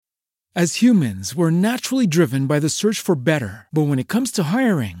As humans, we're naturally driven by the search for better. But when it comes to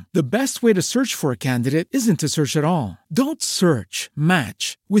hiring, the best way to search for a candidate isn't to search at all. Don't search,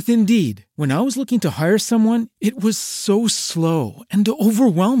 match with Indeed. When I was looking to hire someone, it was so slow and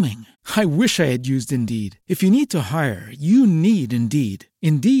overwhelming. I wish I had used Indeed. If you need to hire, you need Indeed.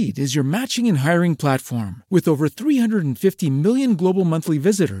 Indeed is your matching and hiring platform with over 350 million global monthly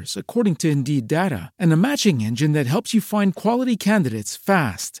visitors, according to Indeed data, and a matching engine that helps you find quality candidates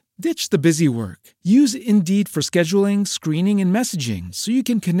fast. Ditch the busy work. Use Indeed for scheduling, screening, and messaging so you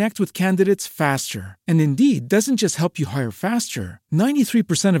can connect with candidates faster. And Indeed doesn't just help you hire faster.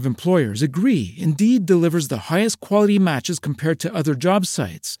 93% of employers agree Indeed delivers the highest quality matches compared to other job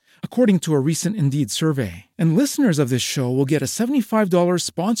sites, according to a recent Indeed survey. And listeners of this show will get a $75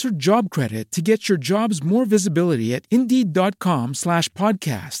 sponsored job credit to get your jobs more visibility at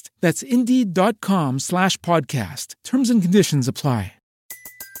Indeed.com/podcast. That's Indeed.com/podcast. Terms and conditions apply.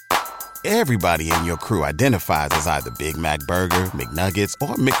 Everybody in your crew identifies as either Big Mac Burger, McNuggets,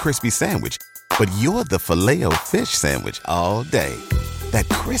 or McCrispy Sandwich. But you're the Filet-O-Fish Sandwich all day. That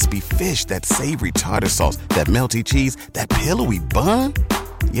crispy fish, that savory tartar sauce, that melty cheese, that pillowy bun.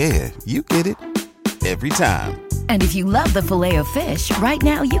 Yeah, you get it. Every time. And if you love the Filet-O-Fish, right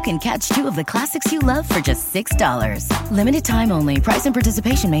now you can catch two of the classics you love for just $6. Limited time only. Price and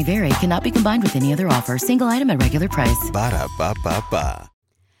participation may vary. Cannot be combined with any other offer. Single item at regular price. Ba-da-ba-ba-ba.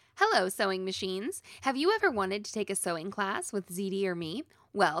 Hello, sewing machines. Have you ever wanted to take a sewing class with ZD or me?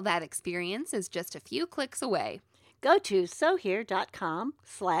 Well, that experience is just a few clicks away. Go to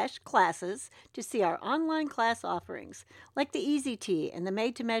sewhere.com/classes to see our online class offerings, like the Easy Tee and the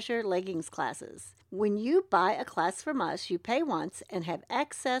Made-to-Measure leggings classes. When you buy a class from us, you pay once and have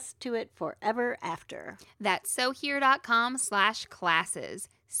access to it forever after. That's sewhere.com/classes.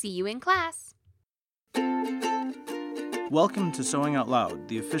 See you in class. Welcome to Sewing Out Loud,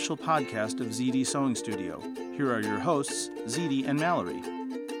 the official podcast of ZD Sewing Studio. Here are your hosts, ZD and Mallory.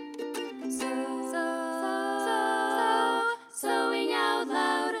 Sewing Out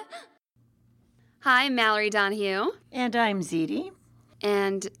Loud. Hi, I'm Mallory Donahue. And I'm ZD.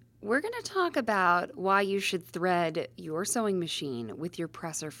 And we're going to talk about why you should thread your sewing machine with your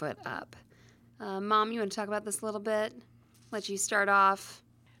presser foot up. Mom, you want to talk about this a little bit? Let you start off.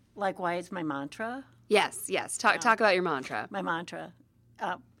 Like, why is my mantra? Yes. Talk about your mantra. My mantra.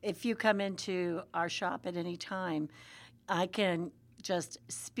 If you come into our shop at any time, I can just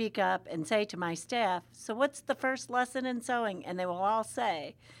speak up and say to my staff, so what's the first lesson in sewing? And they will all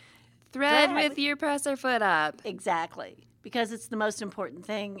say, Thread with your presser foot up. Exactly. Because it's the most important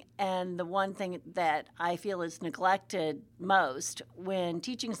thing and the one thing that I feel is neglected most when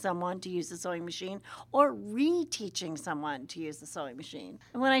teaching someone to use the sewing machine or reteaching someone to use the sewing machine.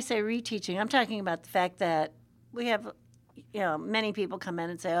 And when I say reteaching, I'm talking about the fact that we have, many people come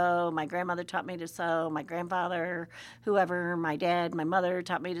in and say, oh, my grandmother taught me to sew, my grandfather, whoever, my dad, my mother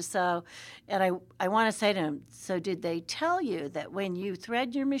taught me to sew. And I want to say to them, so did they tell you that when you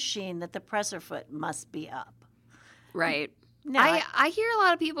thread your machine that the presser foot must be up? Right. No, I hear a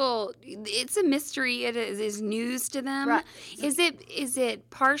lot of people, it's a mystery, it is news to them. Right. Is it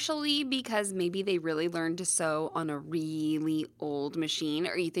partially because maybe they really learned to sew on a really old machine,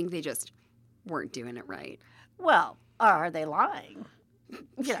 or you think they just weren't doing it right? Well, are they lying?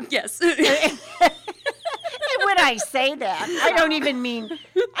 Yes. And when I say that, I don't even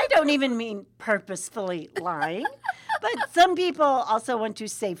mean purposefully lying. But some people also want to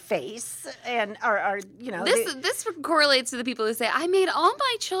save face and are. This correlates to the people who say, I made all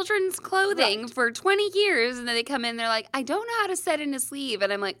my children's clothing for 20 years, and then they come in, they're like, I don't know how to set in a sleeve.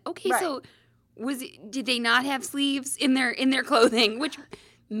 And I'm like, okay, so did they not have sleeves in their clothing? Which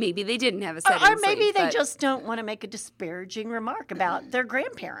maybe they didn't have a set in sleeve. Or maybe they just don't want to make a disparaging remark about their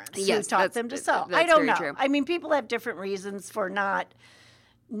grandparents who taught them to sew. I don't know. True. I mean, people have different reasons for not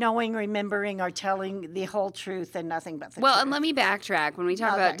knowing, remembering, or telling the whole truth and nothing but the truth. Well, and let me backtrack when we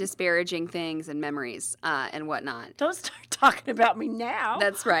talk about disparaging things and memories and whatnot. Don't start talking about me now.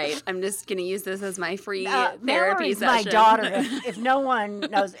 That's right. I'm just going to use this as my free therapy Mallory's session. my daughter, if no one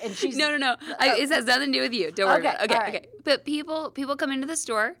knows. And she's No. It has nothing to do with you. Don't worry about it. Okay. Okay. But people come into the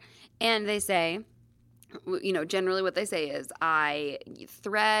store and they say, generally what they say is,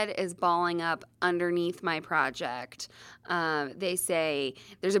 thread is balling up underneath my project. They say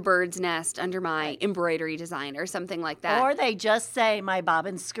there's a bird's nest under my embroidery design or something like that. Or they just say my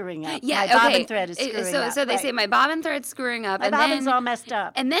bobbin's screwing up. Yeah, my bobbin thread is screwing up. So they say my bobbin thread's screwing up. My bobbin's all messed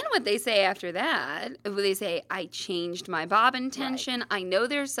up. And then what they say after that, they say, I changed my bobbin tension. I know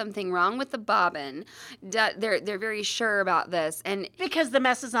there's something wrong with the bobbin. They're very sure about this. And because the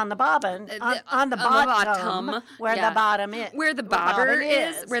mess is on the bobbin, on the bottom. bottom. where Yeah. the bottom is. Where the bobber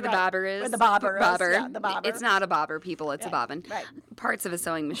is. Where the right. bobber is. Where the bobber is. Bobber. Yeah, the bobber. It's not a bobber, people. It's a bobbin. right. Parts of a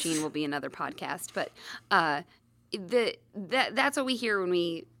sewing machine will be another podcast. But that's what we hear when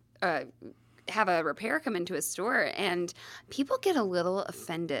we have a repair come into a store, and people get a little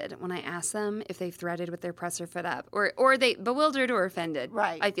offended when I ask them if they've threaded with their presser foot up, or they bewildered or offended.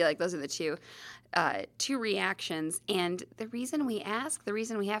 Right. I feel like those are the two reactions. And the reason we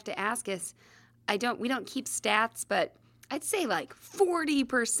have to ask is, we don't keep stats, but I'd say like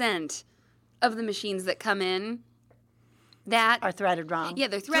 40% of the machines that come in that are threaded wrong. Yeah,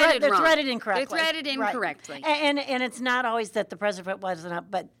 they're threaded wrong. They're threaded incorrectly. They're threaded incorrectly. Right. And it's not always that the presser foot wasn't up,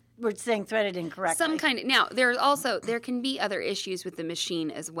 but we're saying threaded incorrectly. Now there can be other issues with the machine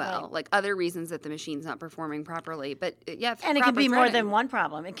as well, like other reasons that the machine's not performing properly. But yeah, and it can be more threading. than one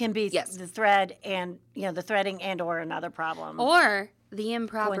problem. It can be the thread and the threading and or another problem. Or the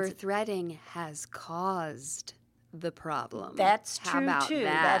improper threading has caused the problem. That's How true about too.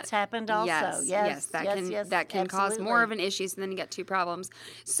 That? That's happened also. Yes, that can cause absolutely. more of an issue. So then you get two problems.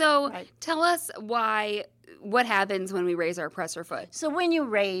 So tell us what happens when we raise our presser foot. So when you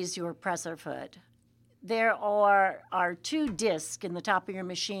raise your presser foot, there are two discs in the top of your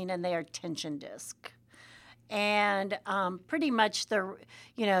machine, and they are tension disc. And pretty much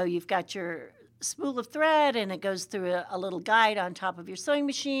you've got your spool of thread, and it goes through a little guide on top of your sewing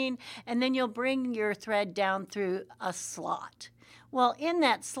machine, and then you'll bring your thread down through a slot. Well, in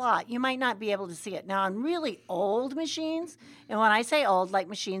that slot, you might not be able to see it. Now, on really old machines, and when I say old, like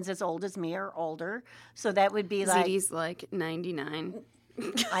machines as old as me or older, so that would be like... ZD's like 99.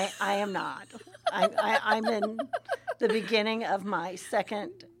 I am not. I'm in the beginning of my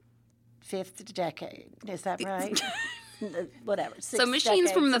fifth decade. Is that right? Whatever. So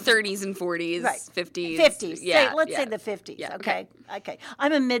machines from the 30s and 40s, right. 50s. 50s. Yeah, Let's say the 50s. Yeah, okay.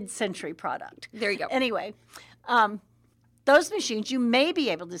 I'm a mid-century product. There you go. Anyway, those machines, you may be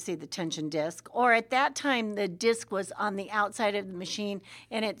able to see the tension disc, or at that time, the disc was on the outside of the machine,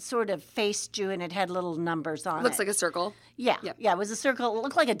 and it sort of faced you, and it had little numbers on it. Looks like a circle. Yeah, Yep. yeah, it was a circle. It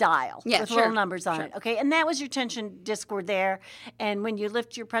looked like a dial with sure, little numbers on it. Okay, and that was your tension disc were there, and when you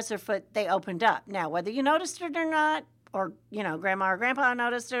lift your presser foot, they opened up. Now, whether you noticed it or not, or, Grandma or Grandpa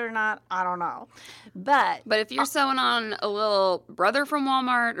noticed it or not, I don't know. But if you're sewing on a little Brother from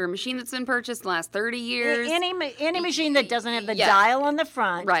Walmart or a machine that's been purchased in the last 30 years. Any machine that doesn't have the dial on the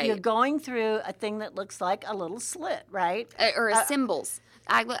front, right. You're going through a thing that looks like a little slit, right? Or symbols.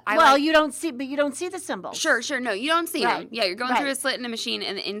 You don't see the symbols. Sure. No, you don't see Right. them. Yeah, you're going Right. through a slit in a machine,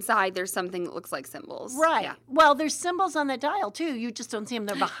 and inside there's something that looks like symbols. Right. Yeah. Well, there's symbols on the dial, too. You just don't see them.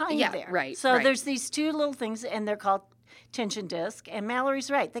 They're behind Yeah, there. right, So right. there's these two little things, and they're called tension disc. And Mallory's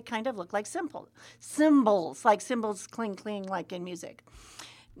right. They kind of look like symbols, like cymbals cling, like in music.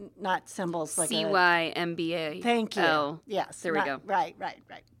 Not symbols like CYMBA. Thank you. Oh, yes. there we go. Right.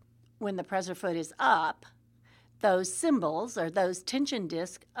 When the presser foot is up, those symbols or those tension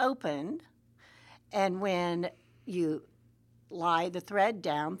discs open, and when you lie the thread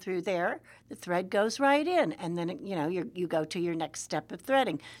down through there, the thread goes right in, and then you go to your next step of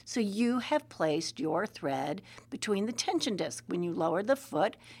threading. So you have placed your thread between the tension disc. When you lower the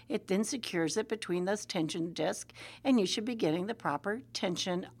foot, it then secures it between those tension discs, and you should be getting the proper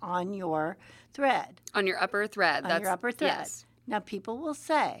tension on your thread. On your upper thread. On your upper thread. Yes. Now people will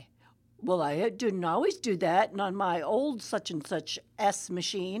say, well, I didn't always do that, and on my old such and such S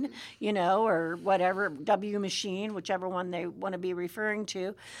machine, or whatever, W machine, whichever one they want to be referring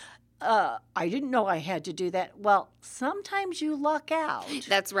to, I didn't know I had to do that. Well, sometimes you luck out.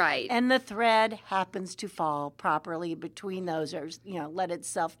 That's right. And the thread happens to fall properly between those, or, let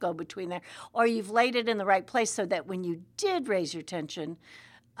itself go between there. Or you've laid it in the right place so that when you did raise your tension,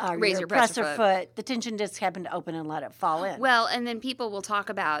 raise your presser foot, the tension disc happened to open and let it fall in. Well, and then people will talk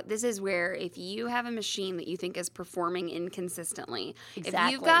about, this is where if you have a machine that you think is performing inconsistently, if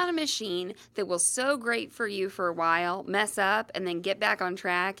you've got a machine that will sew great for you for a while, mess up, and then get back on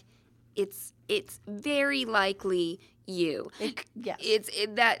track, it's very likely you. It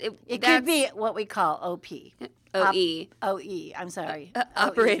could be what we call OP. OE. OE, I'm sorry.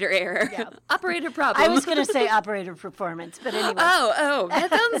 Operator error. Yeah. Operator problem. I was going to say operator performance, but anyway. Oh, that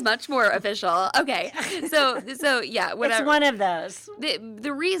sounds much more official. Okay. So yeah, whatever. It's one of those.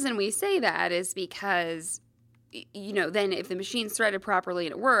 The reason we say that is because, then if the machine's threaded properly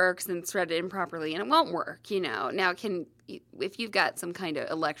and it works, then it's threaded improperly and it won't work, Now, if you've got some kind of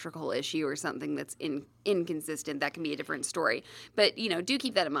electrical issue or something that's inconsistent, that can be a different story. But, do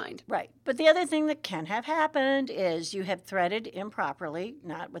keep that in mind. Right. But the other thing that can have happened is you have threaded improperly,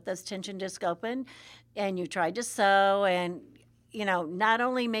 not with those tension disc open, and you tried to sew, and not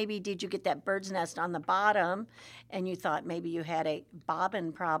only maybe did you get that bird's nest on the bottom and you thought maybe you had a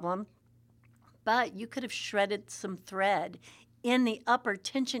bobbin problem, but you could have shredded some thread in the upper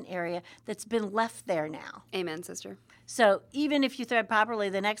tension area that's been left there now. Amen, sister. So even if you thread properly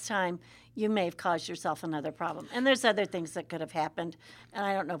the next time, you may have caused yourself another problem. And there's other things that could have happened, and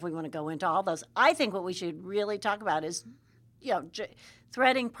I don't know if we want to go into all those. I think what we should really talk about is,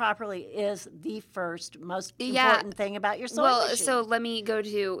 threading properly is the first most important thing about your sewing machine. So let me go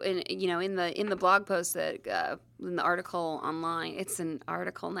to in the blog post that in the article online. It's an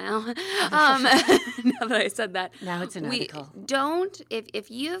article now. Now that I said that, now it's an article. If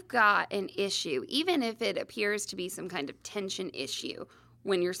you've got an issue, even if it appears to be some kind of tension issue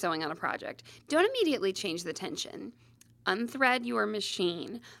when you're sewing on a project, don't immediately change the tension. Unthread your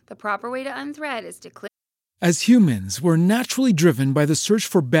machine. The proper way to unthread is to click. As humans, we're naturally driven by the search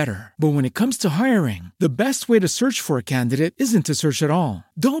for better. But when it comes to hiring, the best way to search for a candidate isn't to search at all.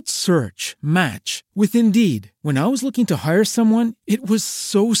 Don't search, match with Indeed. When I was looking to hire someone, it was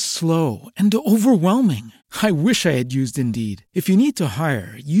so slow and overwhelming. I wish I had used Indeed. If you need to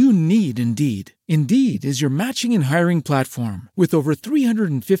hire, you need Indeed. Indeed is your matching and hiring platform with over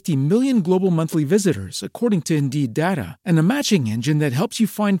 350 million global monthly visitors, according to Indeed data, and a matching engine that helps you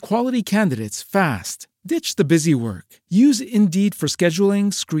find quality candidates fast. Ditch the busy work. Use Indeed for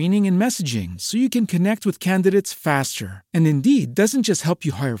scheduling, screening, and messaging so you can connect with candidates faster. And Indeed doesn't just help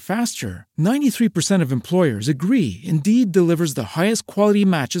you hire faster. 93% of employers agree Indeed delivers the highest quality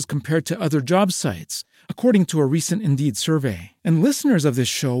matches compared to other job sites, according to a recent Indeed survey. And listeners of this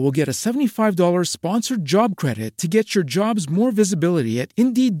show will get a $75 sponsored job credit to get your jobs more visibility at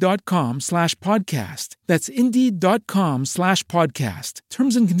Indeed.com/podcast. That's Indeed.com/podcast.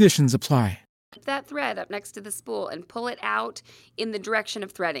 Terms and conditions apply. That thread up next to the spool and pull it out in the direction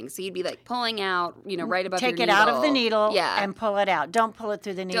of threading. So you'd be like pulling out, right above your needle. Take it out of the needle and pull it out. Don't pull it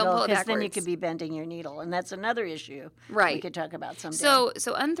through the needle because then you could be bending your needle. And that's another issue we could talk about someday. So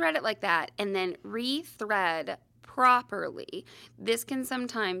unthread it like that and then rethread properly. This can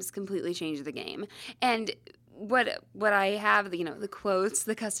sometimes completely change the game. And what I have, the quotes,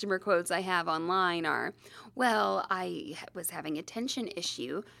 the customer quotes I have online are, well, I was having a tension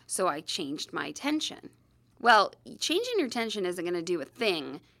issue, so I changed my tension. Well, changing your tension isn't going to do a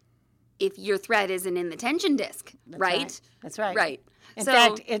thing if your thread isn't in the tension disc, right? That's right. Right. In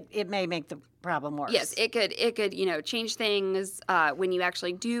fact, it may make the problem worse. Yes, it could, change things when you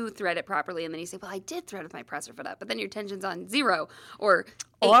actually do thread it properly, and then you say, well, I did thread with my presser foot up, but then your tension's on 0 or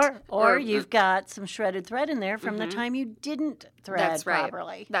 8. Or you've got some shredded thread in there from the time you didn't thread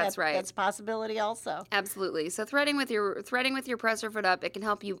properly. That's right. That's a possibility also. Absolutely. So threading with your presser foot up, it can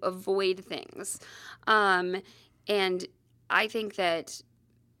help you avoid things. And I think that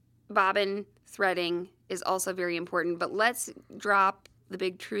bobbin threading is also very important, but let's drop the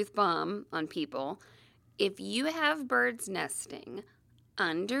big truth bomb on people. If you have birds nesting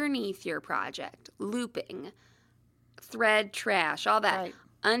underneath your project, looping, thread, trash, all that,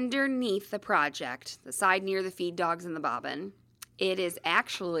 underneath the project, the side near the feed dogs and the bobbin, it is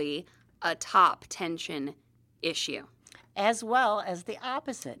actually a top tension issue. As well as the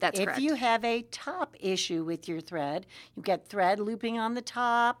opposite. That's correct. If you have a top issue with your thread, you've got thread looping on the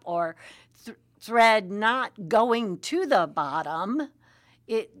top or thread not going to the bottom,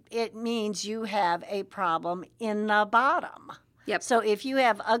 it means you have a problem in the bottom. Yep. So if you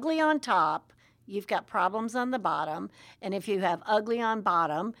have ugly on top, you've got problems on the bottom. And if you have ugly on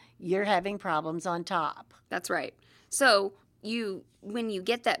bottom, you're having problems on top. That's right. So when you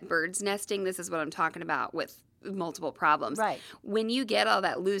get that bird's nesting, this is what I'm talking about with multiple problems. Right. When you get all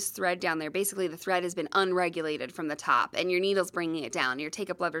that loose thread down there, basically the thread has been unregulated from the top and your needle's bringing it down. Your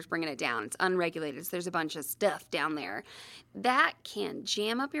take-up lever's bringing it down. It's unregulated. So there's a bunch of stuff down there. That can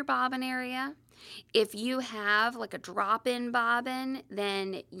jam up your bobbin area. If you have like a drop-in bobbin,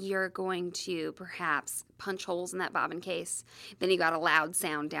 then you're going to perhaps punch holes in that bobbin case. Then you got a loud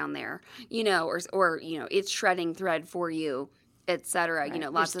sound down there, or it's shredding thread for you, etc.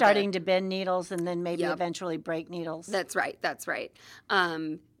 Right. Lots You're starting to bend needles and then maybe eventually break needles. That's right. That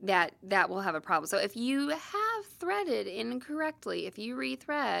will have a problem. So if you have threaded incorrectly, if you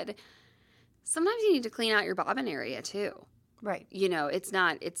rethread, sometimes you need to clean out your bobbin area too. Right.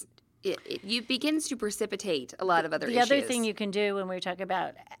 It begins to precipitate a lot of other issues. The other thing you can do when we talk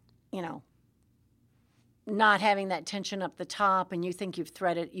about, not having that tension up the top and you think you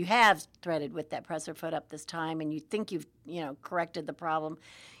have threaded with that presser foot up this time and you think you've, corrected the problem,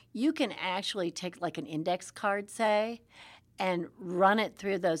 you can actually take like an index card, say, and run it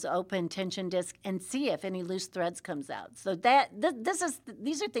through those open tension discs and see if any loose threads comes out. So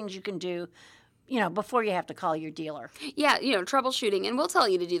these are things you can do, before you have to call your dealer. Yeah, troubleshooting, and we'll tell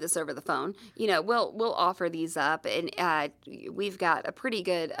you to do this over the phone. We'll offer these up, and we've got a pretty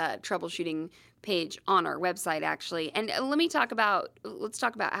good troubleshooting page on our website, actually. And let's talk about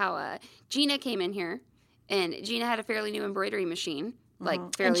how Gina came in here, and Gina had a fairly new embroidery machine.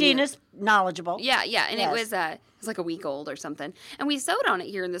 Fairly And Gina's knowledgeable. Yeah, and Yes. it was like a week old or something. And we sewed on it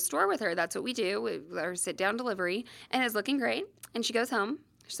here in the store with her. That's what we do, our sit-down delivery. And it's looking great. And she goes home,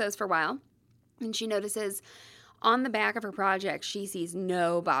 sews for a while, and she notices on the back of her project, she sees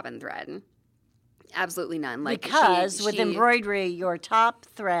no bobbin thread. Absolutely none. Because with embroidery, your top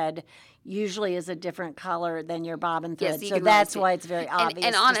thread usually is a different color than your bobbin thread. Yes, so that's why it's very obvious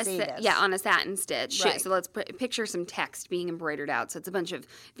and on to see this. Yeah, on a satin stitch. Right. So let's picture some text being embroidered out. So it's a bunch of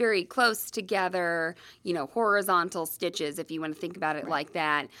very close together, horizontal stitches, if you want to think about it like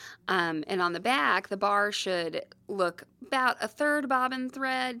that. And on the back, the bar should look about a third bobbin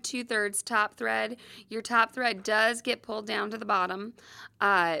thread, 2/3 top thread. Your top thread does get pulled down to the bottom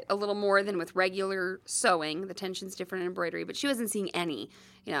a little more than with regular sewing. The tension's different in embroidery, but she wasn't seeing any.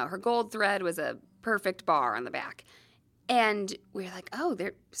 Her gold thread was a perfect bar on the back. And we were like, oh,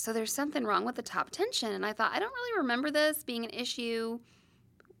 there's something wrong with the top tension. And I thought, I don't really remember this being an issue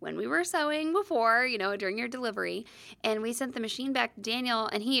when we were sewing before, during your delivery. And we sent the machine back to Daniel,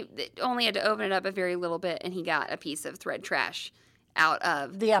 and he only had to open it up a very little bit, and he got a piece of thread trash out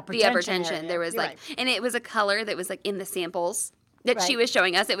of the upper tension area. There was Right. and it was a color that was in the samples that she Right. was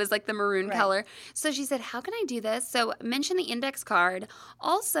showing us. It was the maroon Right. color. So she said, how can I do this? So mention the index card.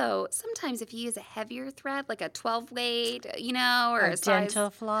 Also, sometimes if you use a heavier thread, like a 12 weight, or a size.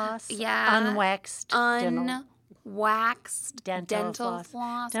 dental floss. Yeah. Unwaxed dental. Unwaxed dental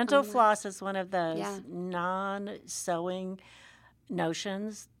floss. Dental floss is one of those Yeah. non-sewing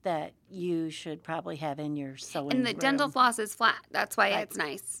notions that you should probably have in your sewing And the room. dental floss is flat. That's why it's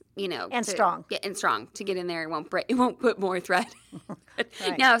nice, And strong. Yeah, and strong to get in there. It won't break. It won't put more thread.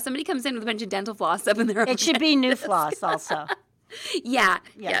 Right. Now, if somebody comes in with a bunch of dental floss up in their It should be new floss also. Yeah,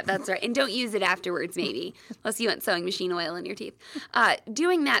 Yeah. that's right. And don't use it afterwards, maybe, unless you want sewing machine oil in your teeth.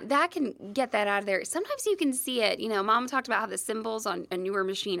 Doing that can get that out of there. Sometimes you can see it. Mom talked about how the symbols on a newer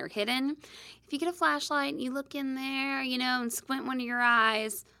machine are hidden. If you get a flashlight and you look in there, and squint one of your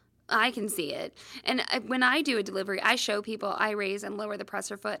eyes, I can see it. And when I do a delivery, I show people, I raise and lower the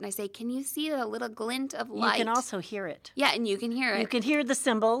presser foot, and I say, can you see the little glint of light? You can also hear it. Yeah, and you can hear it. You can hear the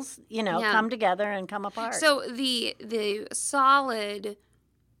symbols, Yeah. come together and come apart. So the solid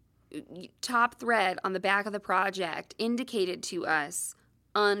top thread on the back of the project indicated to us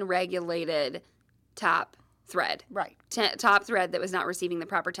unregulated top thread. Right. Top thread that was not receiving the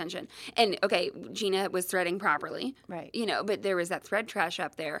proper tension. And okay, Gina was threading properly. Right. But there was that thread trash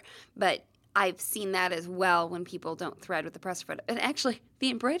up there. But I've seen that as well when people don't thread with the presser foot. And actually,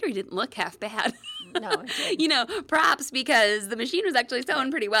 the embroidery didn't look half bad. No, it didn't. Props, because the machine was actually sewing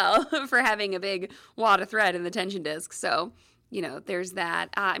pretty well for having a big wad of thread in the tension disc. So, there's that.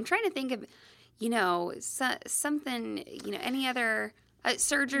 I'm trying to think of, something, any other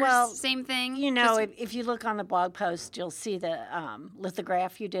sergers, Well, same thing. If you look on the blog post, you'll see the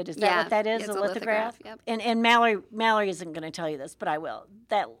lithograph you did. Is that what that is, it's a a lithograph? lithograph, yep. And Mallory isn't going to tell you this, but I will.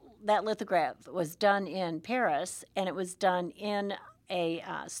 That lithograph was done in Paris, and it was done in a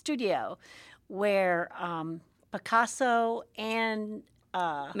studio where Picasso and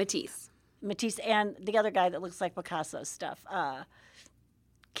Matisse. and the other guy that looks like Picasso stuff,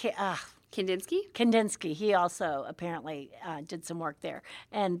 Kandinsky? he also apparently did some work there.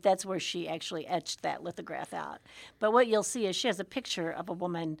 And that's where she actually etched that lithograph out. But what you'll see is she has a picture of a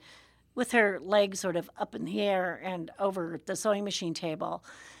woman with her legs sort of up in the air and over the sewing machine table.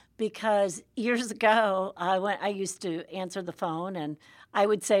 Because years ago, I used to answer the phone and I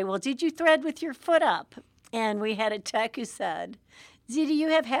would say, well, did you thread with your foot up? And we had a tech who said, Zita, you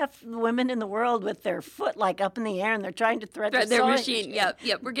have half the women in the world with their foot up in the air and they're trying to thread Their sewing machine. Yep,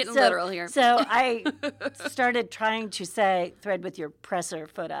 we're getting literal here. So I started trying to say thread with your presser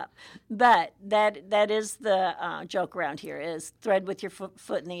foot up. But that is the joke around here is thread with your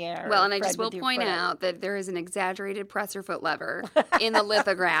foot in the air. Well, and I thread just will with your point foot up. out that there is an exaggerated presser foot lever in the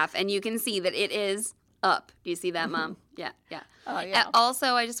lithograph, and you can see that it is up. Do you see that, Mom? Yeah. Oh, yeah.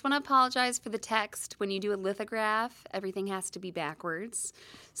 Also, I just want to apologize for the text. When you do a lithograph, everything has to be backwards.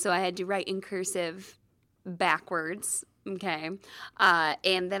 So I had to write in cursive backwards. Okay.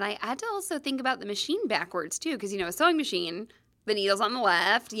 And then I had to also think about the machine backwards, too, because, a sewing machine, the needle's on the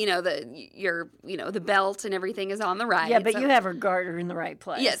left, the belt and everything is on the right. Yeah, but so- you have her garter in the right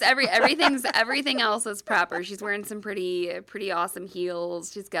place. Yes, everything else is proper. She's wearing some pretty awesome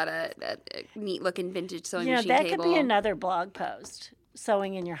heels. She's got a neat looking vintage sewing machine that table. could be another blog post,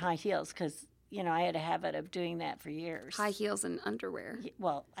 sewing in your high heels, because I had a habit of doing that for years. High heels and underwear.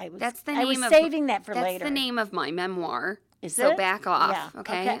 Well, I was saving that for later. That's the name of my memoir. Is so it? back off, Yeah.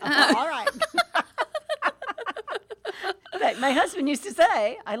 okay? All right. But my husband used to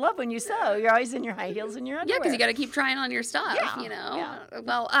say, I love when you sew. You're always in your high heels and your underwear. Yeah, because you got to keep trying on your stuff, Yeah.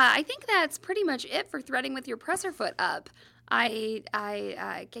 Well, I think that's pretty much it for threading with your presser foot up. I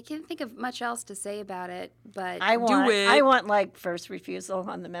can't think of much else to say about it, but I do it. I want like first refusal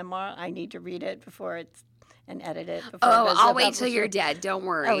on the memoir. I need to read it before it's and edit it. Before Oh, it goes to I'll the wait till publisher. you're dead. Don't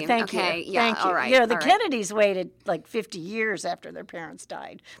worry. Oh, thank okay? you. Yeah, Thank you. all right. The all right. Kennedys waited like 50 years after their parents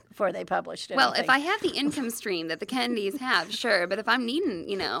died before they published it. Well, if I have the income stream that the Kennedys have, sure. But if I'm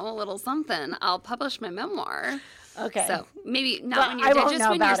needing, a little something, I'll publish my memoir. Okay. So maybe not But when I you're dead, won't just know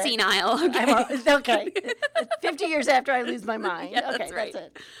when you're about it. senile. Okay. Okay. 50 years after I lose my mind. Yeah, okay, that's right. that's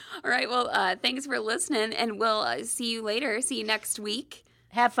it. All right. Well, thanks for listening, and we'll see you later. See you next week.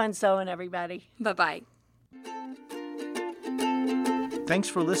 Have fun sewing, everybody. Bye-bye. Thanks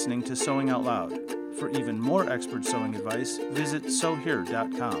for listening to Sewing Out Loud. For even more expert sewing advice, visit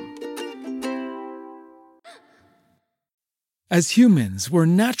sewhere.com. As humans, we're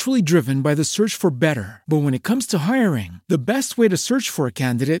naturally driven by the search for better. But when it comes to hiring, the best way to search for a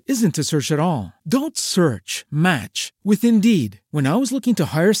candidate isn't to search at all. Don't search, match with Indeed. When I was looking to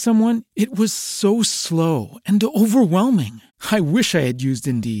hire someone, it was so slow and overwhelming. I wish I had used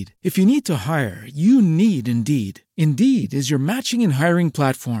Indeed. If you need to hire, you need Indeed. Indeed is your matching and hiring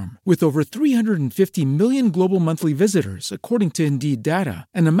platform with over 350 million global monthly visitors, according to Indeed data,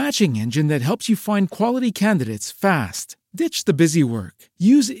 and a matching engine that helps you find quality candidates fast. Ditch the busy work.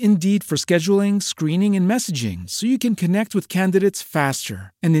 Use Indeed for scheduling, screening, and messaging so you can connect with candidates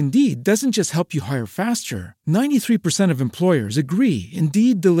faster. And Indeed doesn't just help you hire faster. 93% of employers agree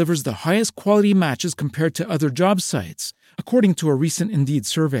Indeed delivers the highest quality matches compared to other job sites, according to a recent Indeed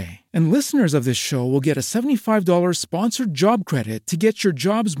survey. And listeners of this show will get a $75 sponsored job credit to get your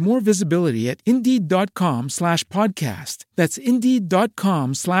jobs more visibility at Indeed.com/podcast. That's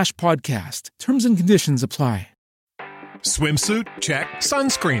Indeed.com/podcast. Terms and conditions apply. Swimsuit? Check.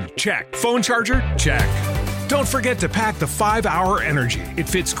 Sunscreen? Check. Phone charger? Check. Don't forget to pack the 5-Hour Energy. It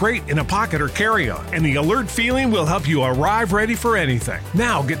fits great in a pocket or carry-on, and the alert feeling will help you arrive ready for anything.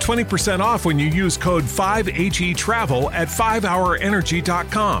 Now get 20% off when you use code 5HETRAVEL at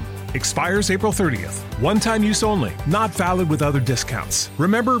 5hourenergy.com. Expires April 30th. One-time use only. Not valid with other discounts.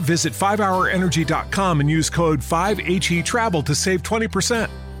 Remember, visit 5hourenergy.com and use code 5HETRAVEL to save 20%.